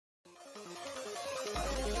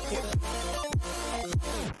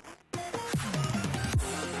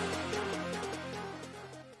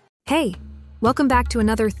Hey, welcome back to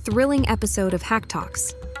another thrilling episode of Hack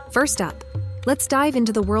Talks. First up, let's dive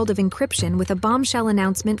into the world of encryption with a bombshell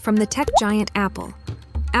announcement from the tech giant Apple.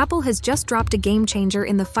 Apple has just dropped a game changer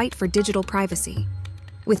in the fight for digital privacy.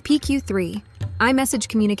 With PQ3, iMessage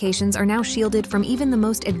communications are now shielded from even the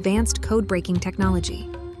most advanced code-breaking technology.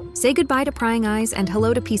 Say goodbye to prying eyes and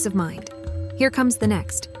hello to peace of mind. Here comes the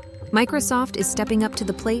next. Microsoft is stepping up to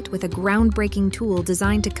the plate with a groundbreaking tool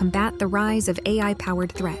designed to combat the rise of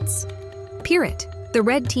AI-powered threats. PyRIT, the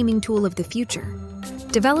red teaming tool of the future.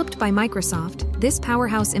 Developed by Microsoft, this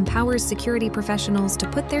powerhouse empowers security professionals to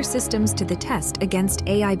put their systems to the test against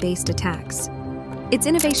AI-based attacks. It's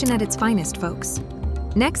innovation at its finest, folks.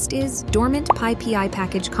 Next is dormant PyPI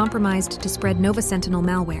package compromised to spread NovaSentinel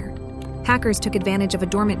malware. Hackers took advantage of a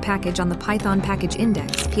dormant package on the Python package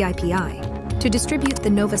index, PyPI, to distribute the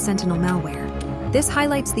NovaSentinel malware. This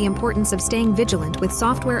highlights the importance of staying vigilant with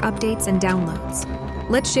software updates and downloads.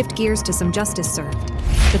 Let's shift gears to some justice served.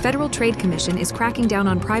 The Federal Trade Commission is cracking down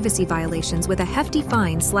on privacy violations with a hefty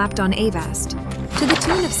fine slapped on Avast. To the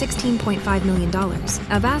tune of $16.5 million,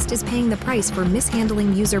 Avast is paying the price for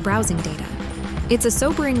mishandling user browsing data. It's a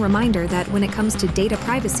sobering reminder that when it comes to data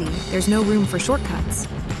privacy, there's no room for shortcuts.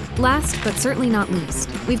 Last, but certainly not least,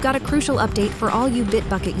 we've got a crucial update for all you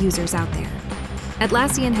Bitbucket users out there.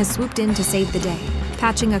 Atlassian has swooped in to save the day,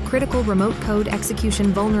 patching a critical remote code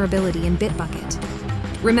execution vulnerability in Bitbucket.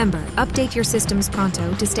 Remember, update your systems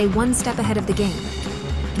pronto to stay one step ahead of the game.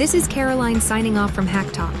 This is Caroline signing off from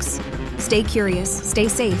Hack Talks. Stay curious, stay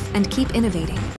safe, and keep innovating.